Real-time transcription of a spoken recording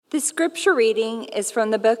The scripture reading is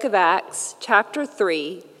from the book of Acts, chapter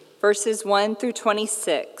 3, verses 1 through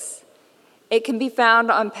 26. It can be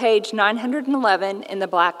found on page 911 in the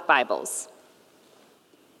Black Bibles.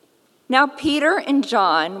 Now Peter and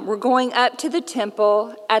John were going up to the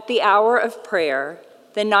temple at the hour of prayer,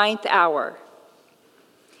 the 9th hour.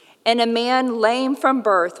 And a man lame from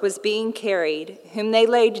birth was being carried, whom they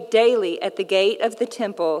laid daily at the gate of the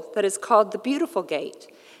temple that is called the Beautiful Gate,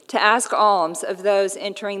 to ask alms of those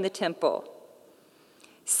entering the temple.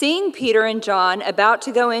 Seeing Peter and John about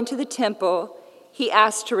to go into the temple, he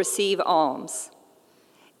asked to receive alms.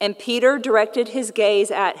 And Peter directed his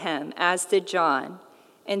gaze at him, as did John,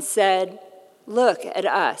 and said, "Look at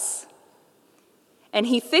us." And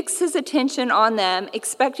he fixed his attention on them,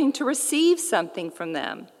 expecting to receive something from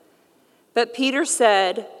them. But Peter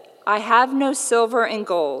said, "I have no silver and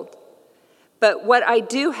gold, but what I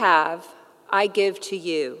do have, I give to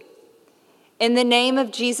you. In the name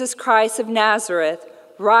of Jesus Christ of Nazareth,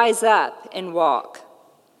 rise up and walk."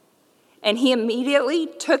 And he immediately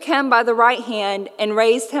took him by the right hand and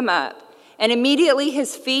raised him up, and immediately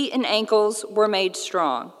his feet and ankles were made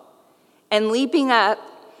strong. And leaping up,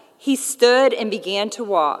 he stood and began to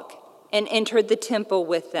walk, and entered the temple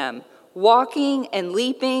with them, walking and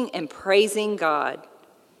leaping and praising God.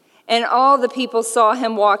 And all the people saw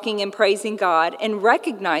him walking and praising God and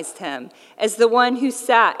recognized him as the one who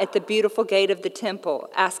sat at the beautiful gate of the temple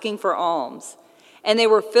asking for alms. And they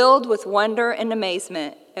were filled with wonder and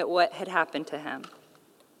amazement at what had happened to him.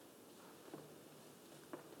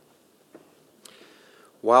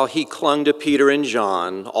 While he clung to Peter and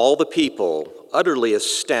John, all the people, utterly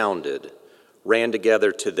astounded, ran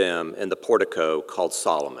together to them in the portico called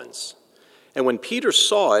Solomon's. And when Peter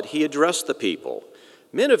saw it, he addressed the people.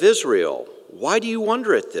 "Men of Israel, why do you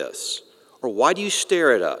wonder at this? Or why do you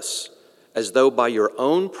stare at us, as though by your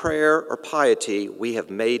own prayer or piety we have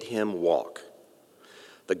made him walk?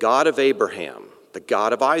 The God of Abraham, the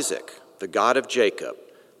God of Isaac, the God of Jacob,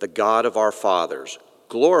 the God of our fathers,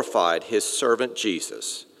 glorified his servant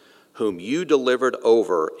Jesus, whom you delivered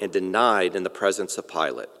over and denied in the presence of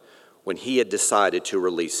Pilate, when he had decided to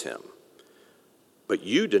release him. But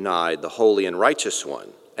you denied the holy and righteous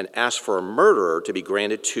one, and asked for a murderer to be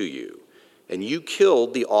granted to you, and you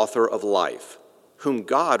killed the author of life, whom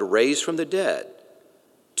God raised from the dead.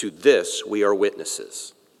 To this we are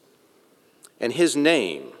witnesses. And his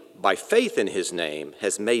name, by faith in his name,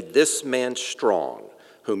 has made this man strong,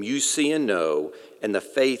 whom you see and know, and the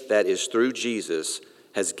faith that is through Jesus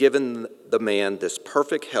has given the man this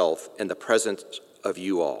perfect health in the presence of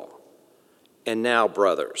you all. And now,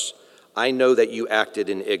 brothers, I know that you acted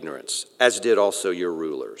in ignorance, as did also your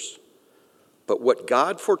rulers. But what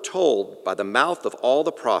God foretold by the mouth of all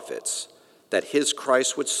the prophets, that his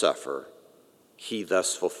Christ would suffer, he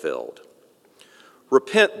thus fulfilled.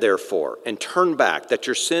 Repent, therefore, and turn back, that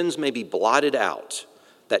your sins may be blotted out,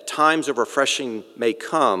 that times of refreshing may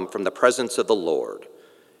come from the presence of the Lord,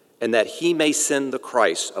 and that he may send the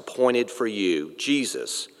Christ appointed for you,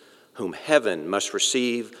 Jesus, whom heaven must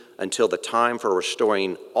receive until the time for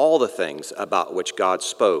restoring all the things about which God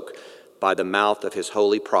spoke by the mouth of his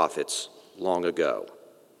holy prophets long ago.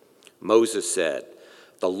 Moses said,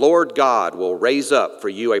 "The Lord God will raise up for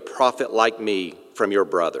you a prophet like me from your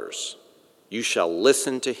brothers. You shall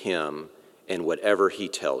listen to him in whatever he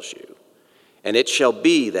tells you. And it shall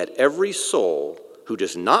be that every soul who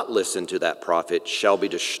does not listen to that prophet shall be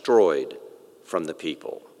destroyed from the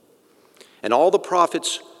people." And all the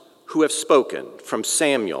prophets who have spoken, from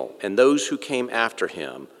Samuel and those who came after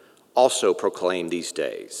him, also proclaim these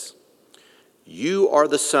days. You are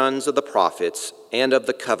the sons of the prophets and of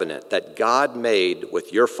the covenant that God made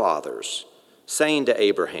with your fathers, saying to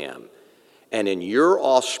Abraham, "And in your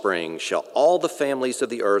offspring shall all the families of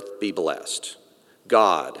the earth be blessed."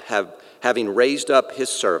 God, having raised up his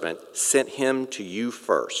servant, sent him to you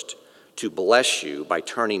first, to bless you by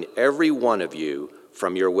turning every one of you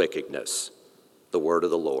from your wickedness. The word of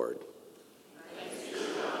the Lord.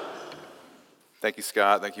 Thank you,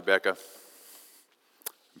 Scott. Thank you, Becca.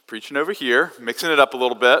 I'm preaching over here, mixing it up a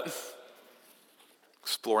little bit,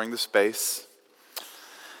 exploring the space.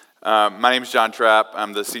 My name is John Trapp.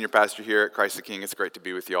 I'm the senior pastor here at Christ the King. It's great to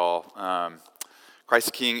be with y'all. Christ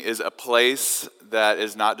the King is a place that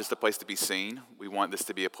is not just a place to be seen. We want this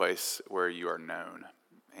to be a place where you are known.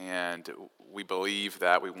 And we believe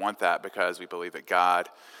that, we want that because we believe that God,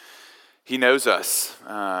 he knows us.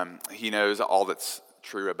 He knows all that's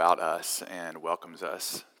true about us and welcomes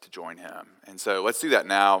us to join him. And so let's do that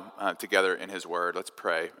now together in his word. Let's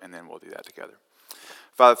pray, and then we'll do that together.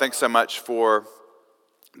 Father, thanks so much for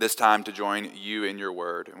this time to join you in your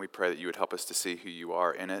word, and we pray that you would help us to see who you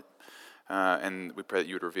are in it. And we pray that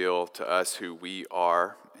you would reveal to us who we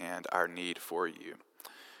are and our need for you.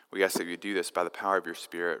 We ask that you do this by the power of your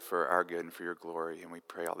Spirit for our good and for your glory. And we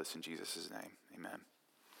pray all this in Jesus' name. Amen.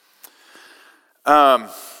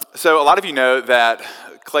 So a lot of you know that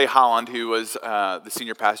Clay Holland, who was the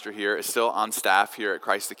senior pastor here, is still on staff here at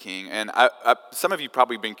Christ the King. And some of you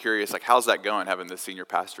probably been curious, like, how's that going, having the senior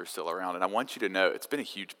pastor still around? And I want you to know it's been a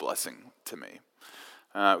huge blessing to me.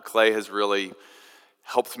 Clay has really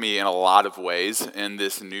helped me in a lot of ways in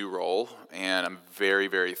this new role, and I'm very,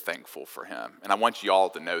 very thankful for him. And I want you all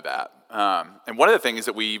to know that. And one of the things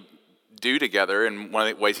that we do together, and one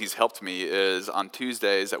of the ways he's helped me, is on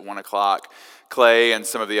Tuesdays at 1 o'clock, Clay and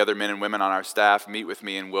some of the other men and women on our staff meet with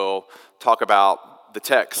me, and we'll talk about the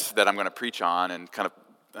text that I'm going to preach on and kind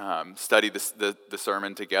of study the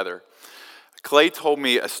sermon together. Clay told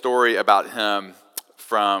me a story about him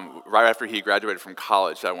from right after he graduated from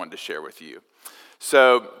college that I wanted to share with you.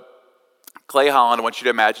 So Clay Holland, I want you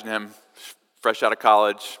to imagine him fresh out of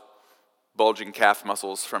college, bulging calf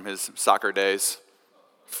muscles from his soccer days,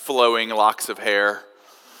 flowing locks of hair.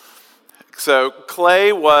 So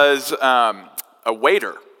Clay was a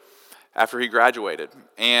waiter after he graduated,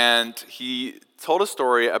 and he told a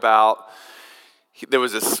story about there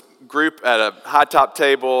was this group at a high top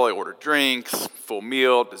table. They ordered drinks, full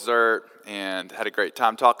meal, dessert, and had a great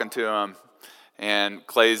time talking to him. And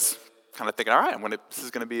Clay's kind of thinking, all right, this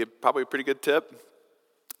is going to be probably a pretty good tip.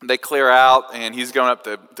 They clear out, and he's going up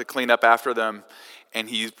to clean up after them. And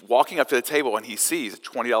he's walking up to the table, and he sees a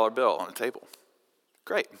 $20 bill on the table.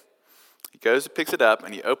 Great. He goes and picks it up,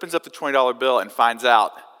 and he opens up the $20 bill and finds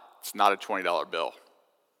out it's not a $20 bill.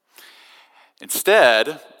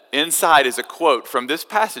 Instead, inside is a quote from this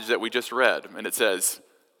passage that we just read, and it says,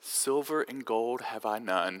 "Silver and gold have I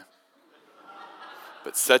none,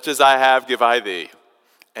 but such as I have give I thee."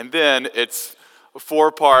 And then it's a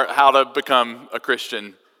 4-part how to become a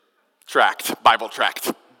Christian Bible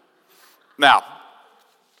tract. Now,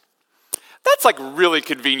 that's like really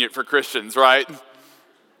convenient for Christians, right?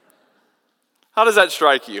 How does that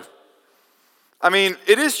strike you? I mean,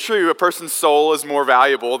 it is true a person's soul is more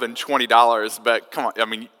valuable than $20, but come on, I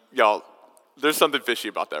mean, y'all, there's something fishy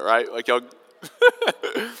about that, right? Like, y'all.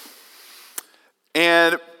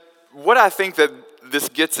 And what I think that this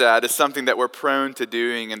gets at is something that we're prone to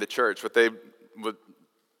doing in the church, what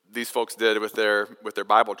these folks did with their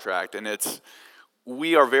Bible tract, and it's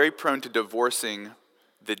we are very prone to divorcing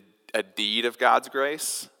a deed of God's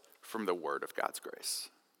grace from the word of God's grace.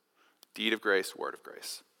 Deed of grace, word of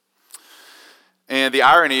grace. And the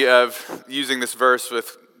irony of using this verse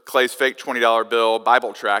with Clay's fake $20 bill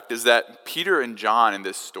Bible tract is that Peter and John in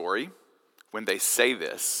this story, when they say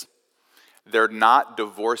this, they're not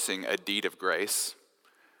divorcing a deed of grace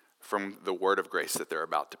from the word of grace that they're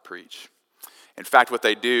about to preach. In fact, what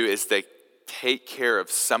they do is they take care of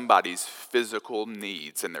somebody's physical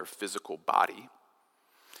needs in their physical body.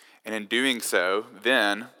 And in doing so,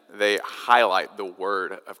 then they highlight the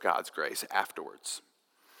word of God's grace afterwards.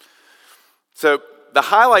 So the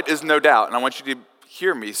highlight is no doubt, and I want you to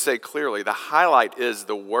hear me say clearly, the highlight is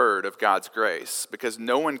the word of God's grace, because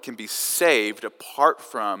no one can be saved apart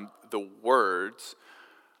from the words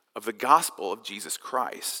of the gospel of Jesus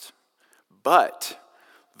Christ. But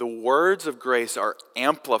the words of grace are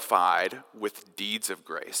amplified with deeds of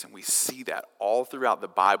grace, and we see that all throughout the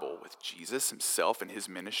Bible with Jesus himself and his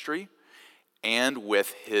ministry and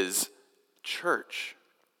with his church.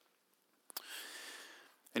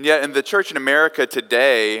 And yet in the church in America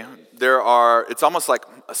today, it's almost like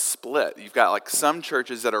a split. You've got like some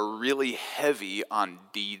churches that are really heavy on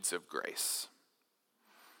deeds of grace.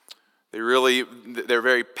 They're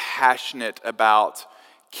very passionate about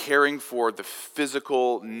caring for the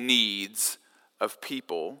physical needs of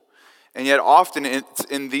people. And yet often it's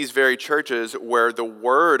in these very churches where the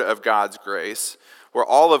word of God's grace, where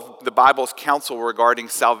all of the Bible's counsel regarding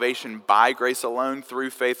salvation by grace alone,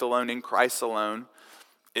 through faith alone, in Christ alone,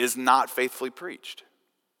 is not faithfully preached.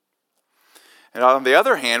 And on the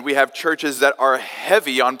other hand, we have churches that are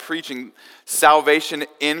heavy on preaching salvation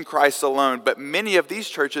in Christ alone, but many of these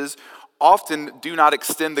churches often do not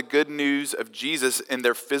extend the good news of Jesus in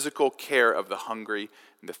their physical care of the hungry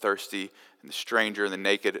and the thirsty and the stranger and the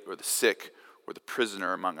naked or the sick or the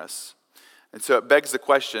prisoner among us. And so it begs the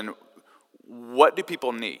question, what do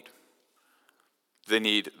people need? Do they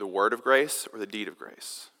need the word of grace or the deed of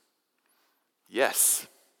grace? Yes.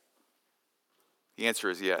 The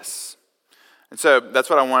answer is yes. And so that's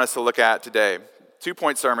what I want us to look at today.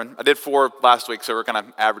 2-point sermon. I did 4 last week, so we're kind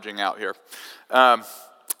of averaging out here.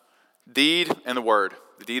 Deed and the word.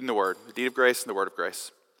 The deed and the word. The deed of grace and the word of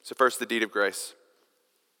grace. So first, the deed of grace.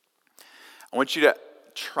 I want you to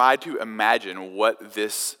try to imagine what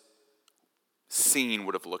this scene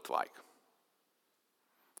would have looked like.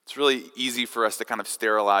 It's really easy for us to kind of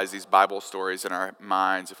sterilize these Bible stories in our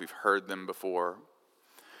minds if we've heard them before.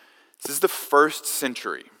 This is the 1st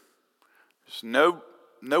century. There's no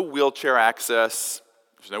wheelchair access.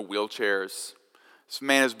 There's no wheelchairs. This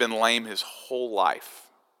man has been lame his whole life.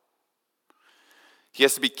 He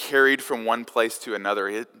has to be carried from one place to another.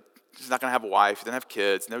 He's not going to have a wife. He doesn't have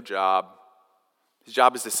kids, no job. His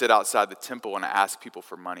job is to sit outside the temple and ask people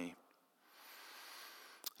for money.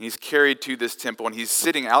 He's carried to this temple, and he's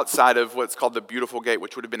sitting outside of what's called the Beautiful Gate,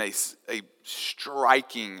 which would have been a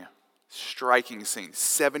striking scene.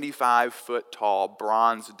 75-foot tall,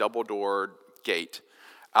 bronze, double-doored gate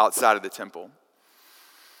outside of the temple.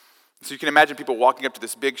 So you can imagine people walking up to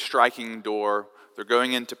this big, striking door. They're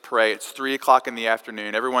going in to pray. It's 3 o'clock in the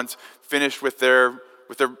afternoon. Everyone's finished with their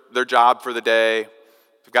job for the day.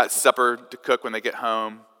 They've got supper to cook when they get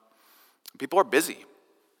home. People are busy.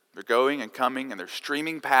 They're going and coming, and they're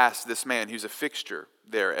streaming past this man who's a fixture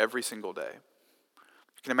there every single day.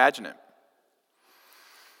 You can imagine it.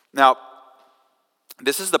 Now,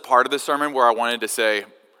 this is the part of the sermon where I wanted to say,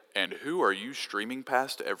 and who are you streaming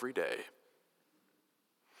past every day?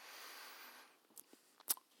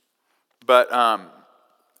 But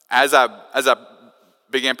as I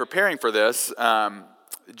began preparing for this,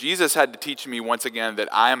 Jesus had to teach me once again that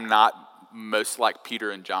I am not most like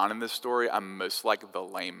Peter and John in this story. I'm most like the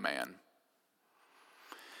lame man.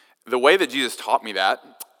 The way that Jesus taught me that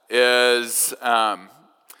is on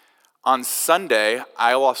Sunday,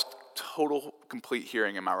 I lost complete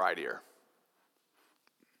hearing in my right ear.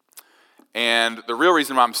 And the real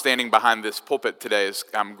reason why I'm standing behind this pulpit today is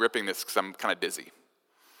I'm gripping this because I'm kind of dizzy.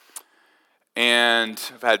 And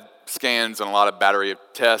I've had scans and a lot of battery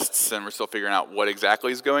tests, and we're still figuring out what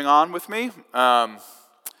exactly is going on with me.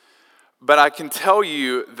 But I can tell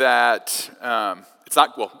you that it's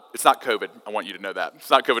not COVID. I want you to know that. It's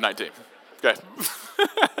not COVID-19. Okay.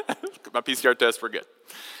 My PCR tests were good.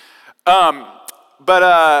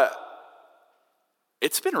 But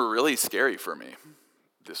it's been really scary for me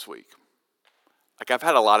this week. Like, I've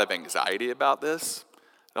had a lot of anxiety about this.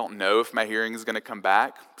 I don't know if my hearing is going to come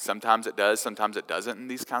back. Sometimes it does, sometimes it doesn't in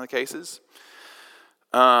these kind of cases.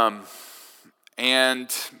 And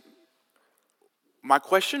my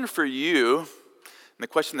question for you, and the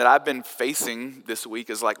question that I've been facing this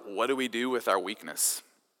week is like, what do we do with our weakness?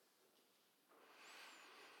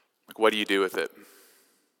 Like, what do you do with it?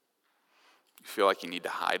 You feel like you need to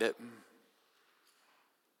hide it? You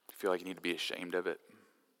feel like you need to be ashamed of it?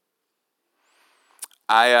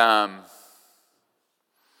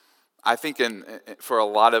 I think for a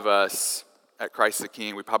lot of us at Christ the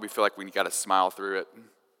King, we probably feel like we got to smile through it,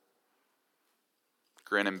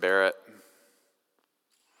 grin and bear it.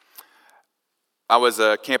 I was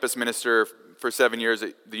a campus minister for 7 years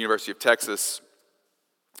at the University of Texas,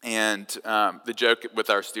 and the joke with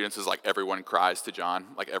our students is like everyone cries to John,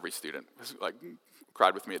 like every student like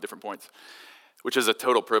cried with me at different points, which is a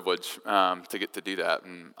total privilege to get to do that,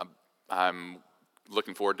 and I'm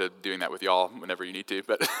looking forward to doing that with y'all whenever you need to.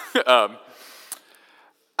 But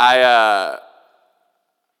I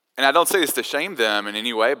don't say this to shame them in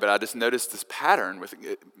any way, but I just noticed this pattern with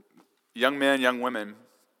young men, young women,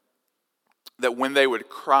 that when they would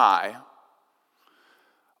cry,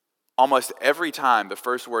 almost every time the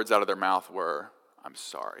first words out of their mouth were, "I'm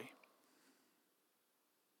sorry."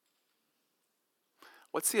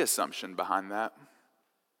 What's the assumption behind that?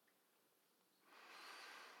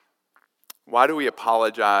 Why do we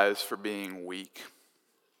apologize for being weak,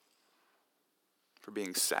 for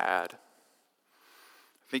being sad?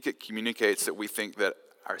 I think it communicates that we think that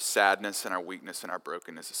our sadness and our weakness and our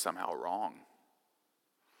brokenness is somehow wrong.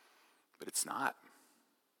 But it's not.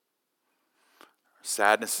 Our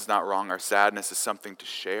sadness is not wrong. Our sadness is something to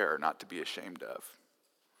share, not to be ashamed of.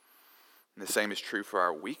 And the same is true for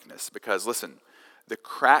our weakness, because listen, the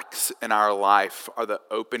cracks in our life are the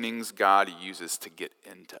openings God uses to get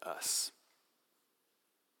into us.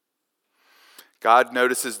 God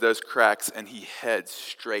notices those cracks and he heads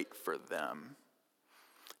straight for them.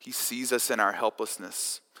 He sees us in our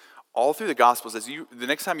helplessness. All through the Gospels, the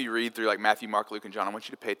next time you read through like Matthew, Mark, Luke, and John, I want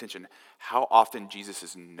you to pay attention how often Jesus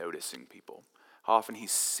is noticing people, how often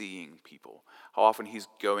he's seeing people, how often he's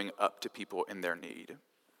going up to people in their need.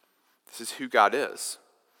 This is who God is.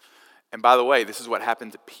 And by the way, this is what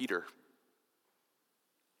happened to Peter.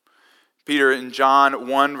 Peter in John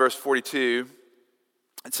 1, verse 42,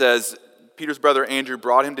 it says, Peter's brother Andrew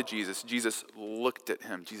brought him to Jesus. Jesus looked at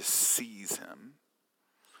him. Jesus sees him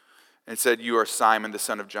and said, "You are Simon, the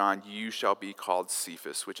son of John. You shall be called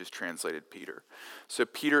Cephas," which is translated Peter. So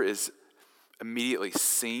Peter is immediately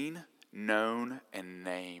seen, known, and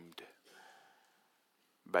named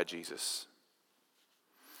by Jesus.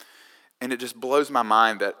 And it just blows my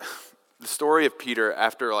mind that the story of Peter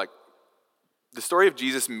the story of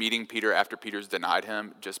Jesus meeting Peter after Peter's denied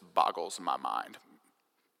him just boggles my mind.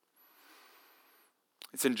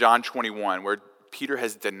 It's in John 21 where Peter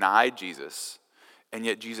has denied Jesus, and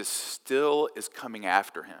yet Jesus still is coming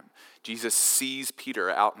after him. Jesus sees Peter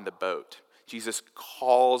out in the boat. Jesus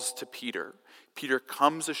calls to Peter. Peter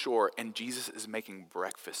comes ashore, and Jesus is making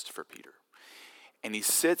breakfast for Peter. And he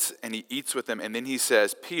sits and he eats with him, and then he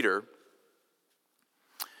says, Peter,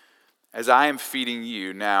 as I am feeding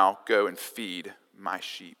you, now go and feed my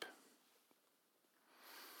sheep.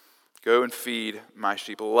 Go and feed my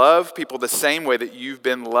sheep. Love people the same way that you've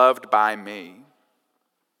been loved by me.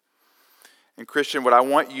 And Christian, what I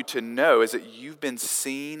want you to know is that you've been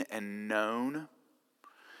seen and known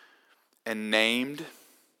and named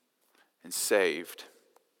and saved.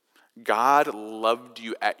 God loved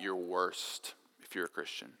you at your worst if you're a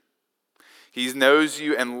Christian. He knows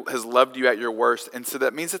you and has loved you at your worst. And so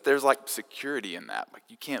that means that there's like security in that. Like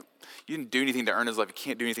you didn't do anything to earn his love. You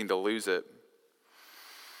can't do anything to lose it.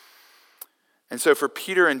 And so for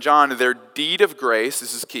Peter and John, their deed of grace,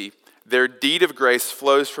 this is key, their deed of grace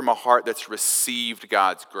flows from a heart that's received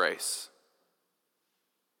God's grace.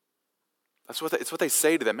 It's what they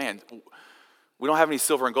say to them, man, we don't have any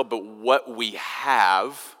silver and gold, but what we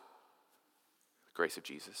have, the grace of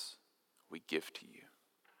Jesus, we give to you.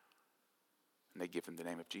 And they give him the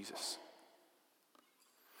name of Jesus.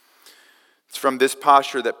 It's from this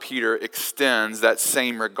posture that Peter extends that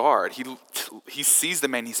same regard. He sees the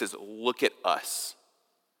man, and he says, look at us.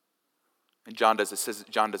 And John does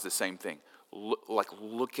the same thing.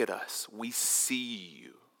 Look at us. We see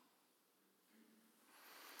you.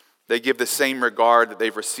 They give the same regard that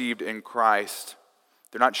they've received in Christ.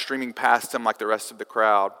 They're not streaming past him like the rest of the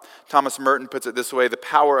crowd. Thomas Merton puts it this way, the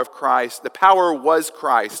power was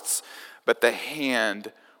Christ's, but the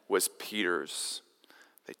hand was Peter's.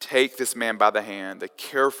 They take this man by the hand, they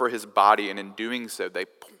care for his body, and in doing so, they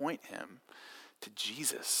point him to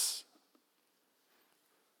Jesus.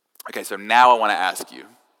 Okay, so now I want to ask you,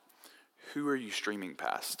 who are you streaming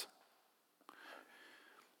past?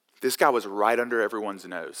 This guy was right under everyone's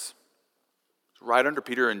nose. Right under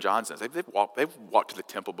Peter and John's nose. They've walked to the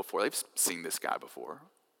temple before. They've seen this guy before.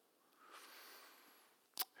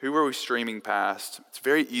 Who are we streaming past? It's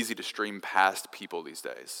very easy to stream past people these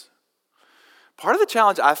days. Part of the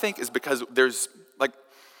challenge, I think, is because there's,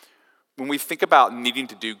 when we think about needing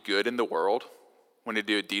to do good in the world, when to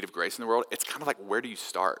do a deed of grace in the world, it's kind of like, where do you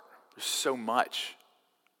start? There's so much.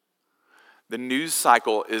 The news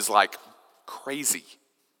cycle is crazy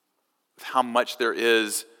with how much there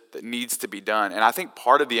is that needs to be done. And I think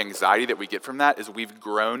part of the anxiety that we get from that is we've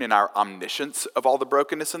grown in our omniscience of all the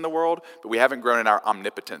brokenness in the world, but we haven't grown in our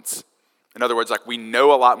omnipotence. In other words, we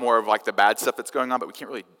know a lot more of the bad stuff that's going on, but we can't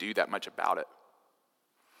really do that much about it.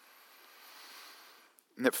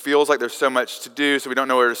 And it feels like there's so much to do, so we don't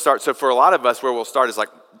know where to start. So for a lot of us, where we'll start is I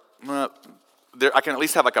can at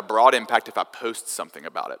least have a broad impact if I post something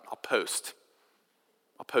about it. I'll post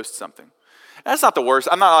something. And that's not the worst.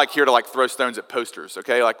 I'm not here to throw stones at posters,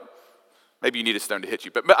 okay? Maybe you need a stone to hit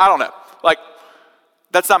you, but I don't know.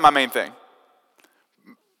 That's not my main thing.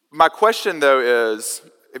 My question though is,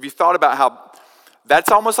 have you thought about how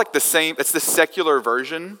that's almost the same, it's the secular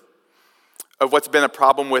version of what's been a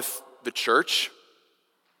problem with the church,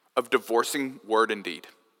 of divorcing word and deed.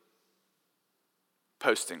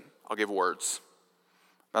 Posting, I'll give words.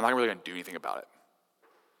 I'm not really going to do anything about it.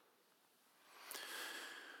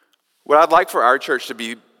 What I'd like for our church to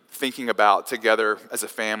be thinking about together as a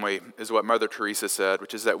family is what Mother Teresa said,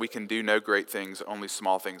 which is that we can do no great things, only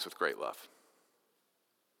small things with great love.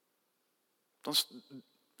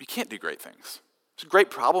 You can't do great things. There's great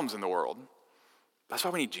problems in the world. That's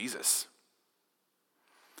why we need Jesus.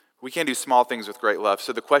 We can't do small things with great love.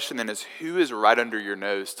 So the question then is, who is right under your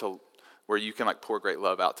nose to where you can pour great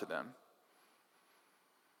love out to them?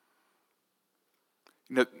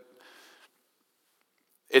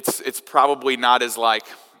 It's probably not as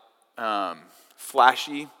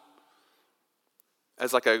flashy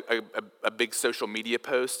as a big social media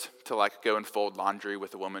post to go and fold laundry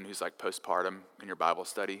with a woman who's postpartum in your Bible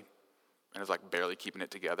study and is barely keeping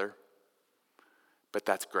it together. But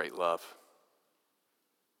that's great love,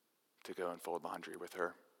 to go and fold laundry with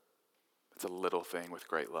her. It's a little thing with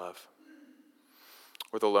great love.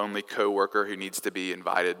 Or the lonely coworker who needs to be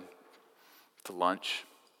invited to lunch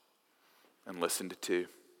and listened to.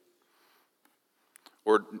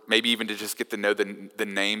 Or maybe even to just get to know the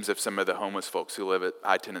names of some of the homeless folks who live at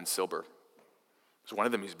I-10 and Silber. There's one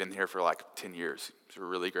of them who's been here for like 10 years. He's a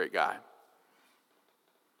really great guy.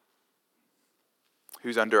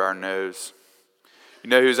 Who's under our nose? You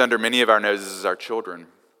know who's under many of our noses is our children.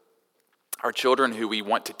 Our children who we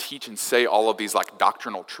want to teach and say all of these like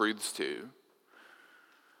doctrinal truths to.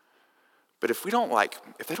 But if they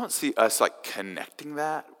don't see us like connecting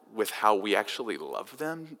that with how we actually love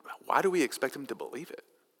them, why do we expect them to believe it?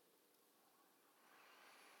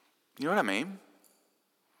 You know what I mean?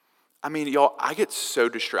 I mean, y'all, I get so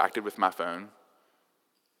distracted with my phone,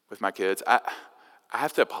 with my kids. I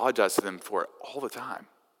have to apologize to them for it all the time.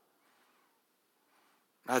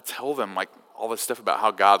 I tell them like all this stuff about how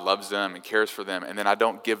God loves them and cares for them, and then I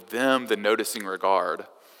don't give them the noticing regard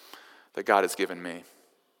that God has given me.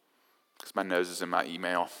 Because my nose is in my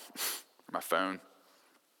email, my phone.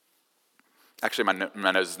 Actually,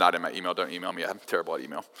 my nose is not in my email. Don't email me. I'm terrible at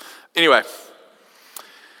email. Anyway,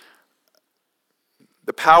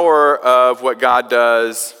 the power of what God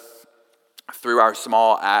does through our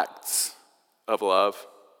small acts of love,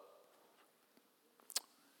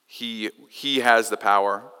 He has the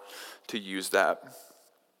power to use that.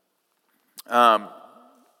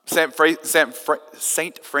 Saint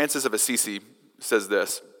Francis of Assisi says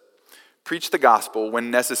this: preach the gospel when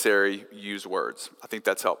necessary, use words. I think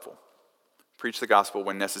that's helpful. Preach the gospel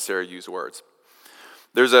when necessary, use words.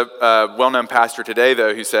 There's a well-known pastor today,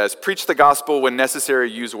 though, who says, preach the gospel when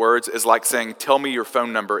necessary, use words is like saying, tell me your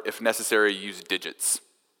phone number, if necessary, use digits.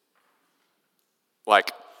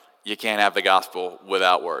 Like, you can't have the gospel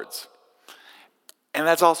without words. And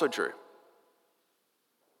that's also true.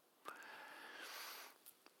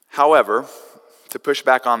 However, to push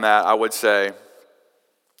back on that, I would say,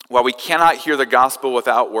 while we cannot hear the gospel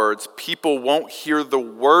without words, people won't hear the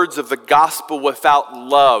words of the gospel without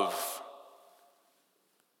love.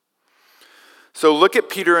 So look at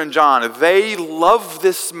Peter and John. They love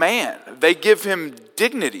this man. They give him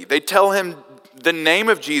dignity. They tell him the name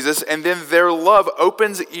of Jesus, and then their love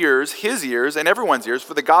opens ears, his ears and everyone's ears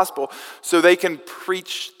for the gospel so they can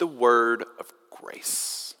preach the word of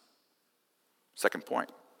grace. Second point,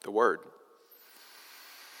 the word.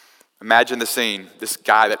 Imagine the scene. This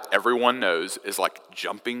guy that everyone knows is like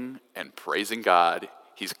jumping and praising God.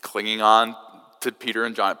 He's clinging on to Peter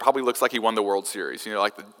and John. It probably looks like he won the World Series. You know,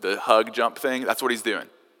 like the hug jump thing. That's what he's doing.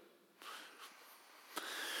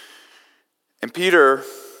 And Peter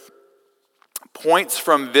points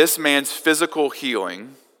from this man's physical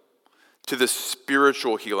healing to the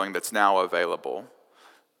spiritual healing that's now available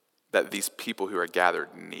that these people who are gathered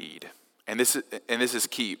need. And this is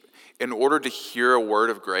key. In order to hear a word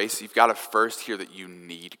of grace, you've got to first hear that you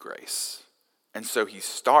need grace. And so he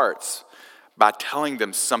starts by telling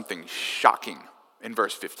them something shocking in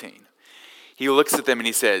verse 15. He looks at them and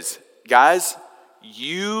he says, guys,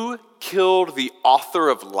 you killed the author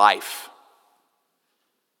of life.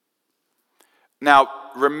 Now,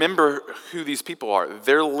 remember who these people are.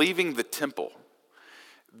 They're leaving the temple.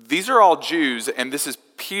 These are all Jews, and this is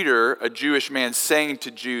Peter, a Jewish man, saying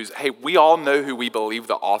to Jews, hey, we all know who we believe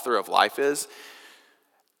the author of life is.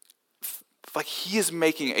 Like, he is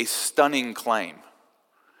making a stunning claim.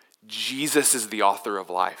 Jesus is the author of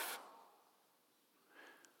life.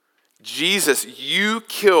 Jesus, you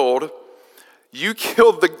killed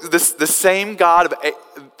the same God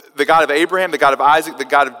the God of Abraham, the God of Isaac, the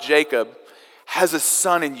God of Jacob, has a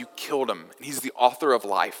son, and you killed him. And he's the author of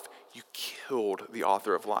life. You killed the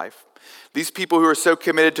author of life. These people who are so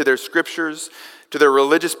committed to their scriptures, to their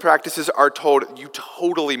religious practices, are told, you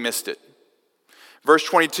totally missed it. Verse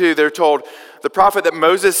 22, they're told, the prophet that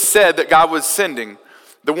Moses said that God was sending,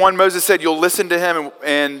 the one Moses said, you'll listen to him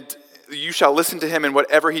and you shall listen to him, and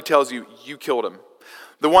whatever he tells you, you killed him.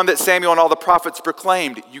 The one that Samuel and all the prophets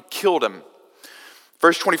proclaimed, you killed him.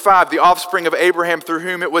 Verse 25, the offspring of Abraham through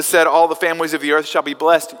whom it was said, all the families of the earth shall be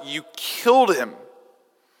blessed, you killed him.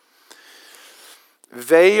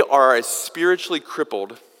 They are as spiritually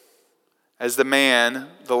crippled as the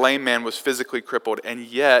lame man was physically crippled. And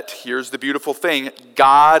yet, here's the beautiful thing,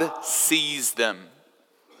 God sees them.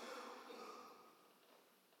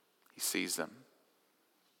 He sees them.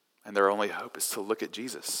 And their only hope is to look at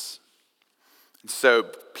Jesus. And so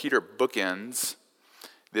Peter bookends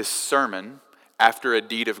this sermon after a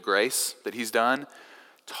deed of grace that he's done,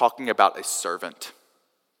 talking about a servant,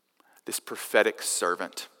 this prophetic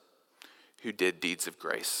servant who did deeds of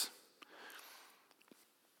grace.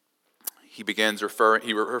 He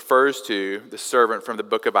refers to the servant from the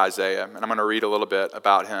book of Isaiah, and I'm going to read a little bit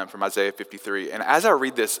about him from Isaiah 53. And as I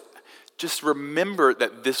read this, just remember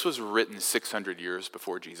that this was written 600 years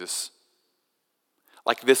before Jesus.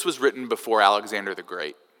 Like, this was written before Alexander the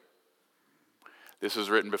Great. This was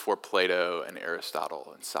written before Plato and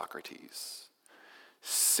Aristotle and Socrates.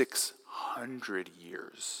 600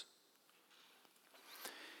 years.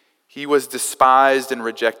 He was despised and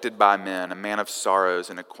rejected by men, a man of sorrows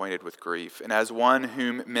and acquainted with grief. And as one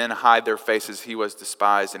whom men hide their faces, he was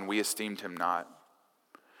despised, and we esteemed him not.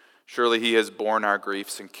 Surely he has borne our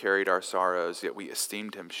griefs and carried our sorrows, yet we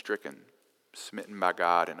esteemed him stricken, smitten by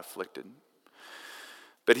God, and afflicted.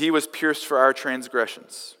 But he was pierced for our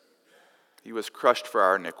transgressions. He was crushed for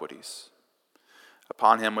our iniquities.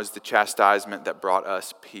 Upon him was the chastisement that brought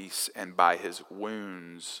us peace, and by his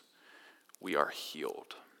wounds we are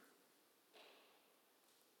healed.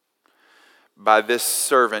 By this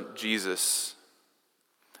servant, Jesus,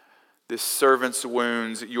 this servant's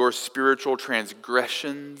wounds, your spiritual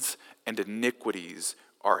transgressions and iniquities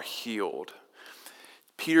are healed.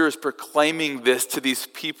 Peter is proclaiming this to these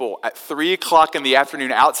people at 3 o'clock in the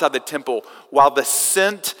afternoon outside the temple while the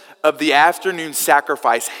scent of the afternoon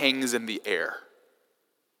sacrifice hangs in the air.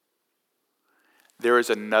 There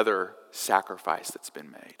is another sacrifice that's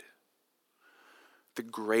been made. The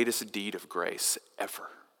greatest deed of grace ever.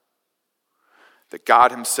 That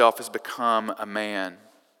God himself has become a man.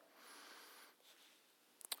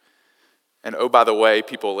 And oh, by the way,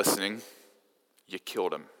 people listening, you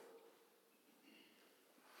killed him.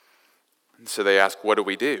 And so they ask, what do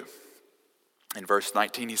we do? In verse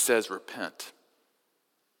 19, he says, repent.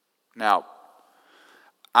 Now,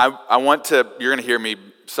 I want to, you're going to hear me,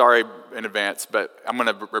 sorry in advance, but I'm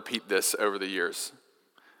going to repeat this over the years.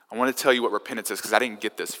 I want to tell you what repentance is because I didn't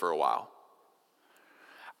get this for a while.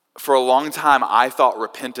 For a long time, I thought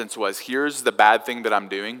repentance was, here's the bad thing that I'm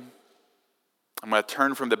doing. I'm going to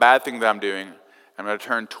turn from the bad thing that I'm doing. I'm going to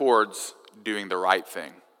turn towards doing the right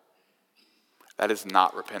thing. That is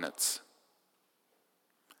not repentance.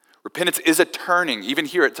 Repentance is a turning. Even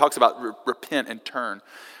here it talks about repent and turn.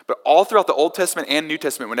 But all throughout the Old Testament and New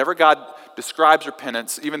Testament, whenever God describes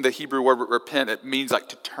repentance, even the Hebrew word repent, it means like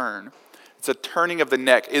to turn. It's a turning of the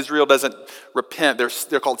neck. Israel doesn't repent.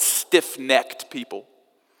 They're called stiff-necked people.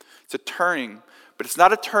 It's a turning, but it's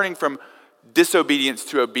not a turning from disobedience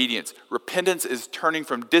to obedience. Repentance is turning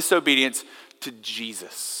from disobedience to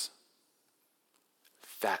Jesus.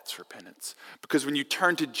 That's repentance. Because when you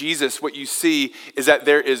turn to Jesus, what you see is that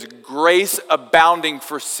there is grace abounding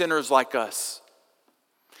for sinners like us.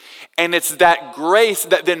 And it's that grace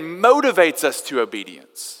that then motivates us to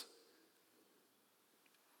obedience.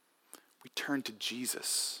 We turn to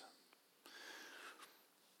Jesus.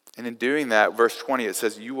 And in doing that, verse 20, it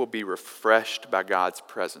says, you will be refreshed by God's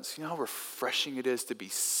presence. You know how refreshing it is to be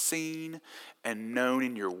seen and known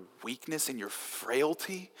in your weakness and your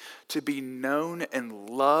frailty? To be known and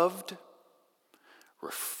loved?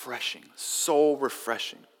 Refreshing, soul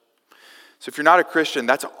refreshing. So if you're not a Christian,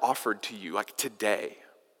 that's offered to you, like today.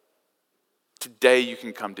 Today you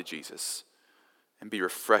can come to Jesus and be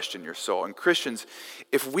refreshed in your soul. And Christians,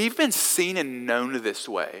 if we've been seen and known this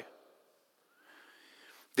way,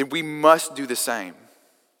 then we must do the same.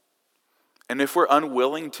 And if we're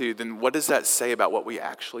unwilling to, then what does that say about what we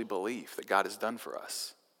actually believe that God has done for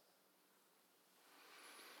us?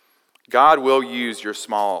 God will use your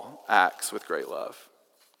small acts with great love.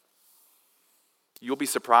 You'll be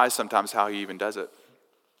surprised sometimes how he even does it.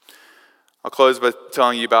 I'll close by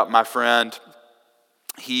telling you about my friend.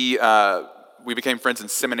 We became friends in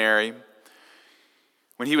seminary.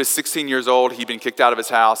 When he was 16 years old, he'd been kicked out of his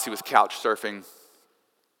house. He was couch surfing.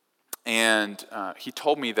 And he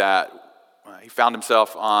told me that he found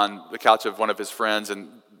himself on the couch of one of his friends, and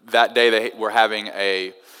that day they were having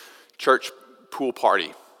a church pool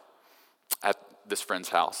party at this friend's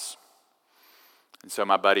house. And so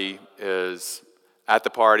my buddy is at the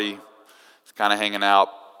party, he's kind of hanging out,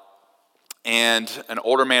 and an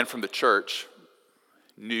older man from the church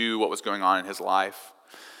knew what was going on in his life.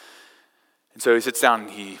 And so he sits down and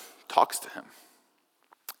he talks to him.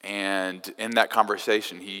 And in that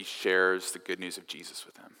conversation, he shares the good news of Jesus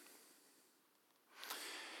with him.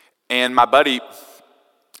 And my buddy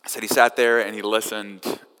said he sat there and he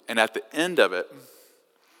listened. And at the end of it,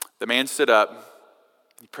 the man stood up,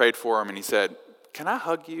 he prayed for him, and he said, "Can I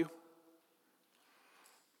hug you?"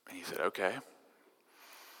 And he said, "Okay."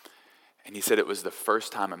 And he said it was the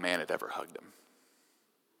first time a man had ever hugged him.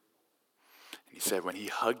 And he said, when he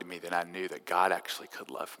hugged me, then I knew that God actually could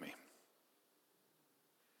love me.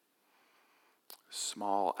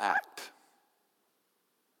 Small act.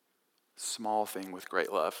 Small thing with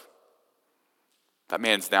great love. That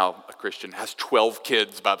man's now a Christian, has 12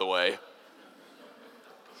 kids, by the way.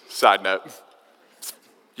 Side note.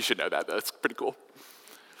 You should know that, though. It's pretty cool.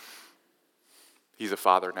 He's a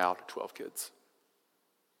father now to 12 kids.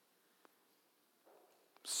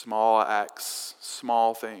 Small acts,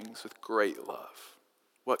 small things with great love.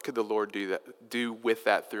 What could the Lord do with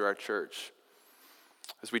that through our church?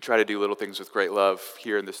 As we try to do little things with great love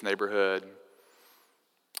here in this neighborhood,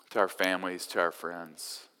 to our families, to our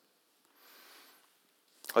friends.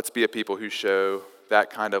 Let's be a people who show that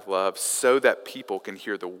kind of love so that people can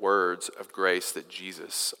hear the words of grace that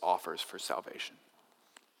Jesus offers for salvation.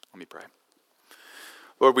 Let me pray.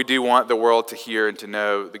 Lord, we do want the world to hear and to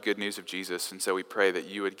know the good news of Jesus, and so we pray that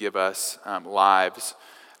you would give us lives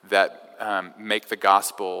that make the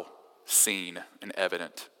gospel seen and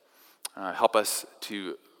evident. Help us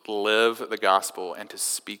to live the gospel and to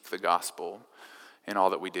speak the gospel in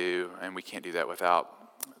all that we do, and we can't do that without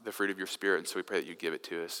the fruit of your Spirit, and so we pray that you give it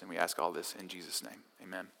to us, and we ask all this in Jesus' name.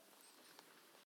 Amen.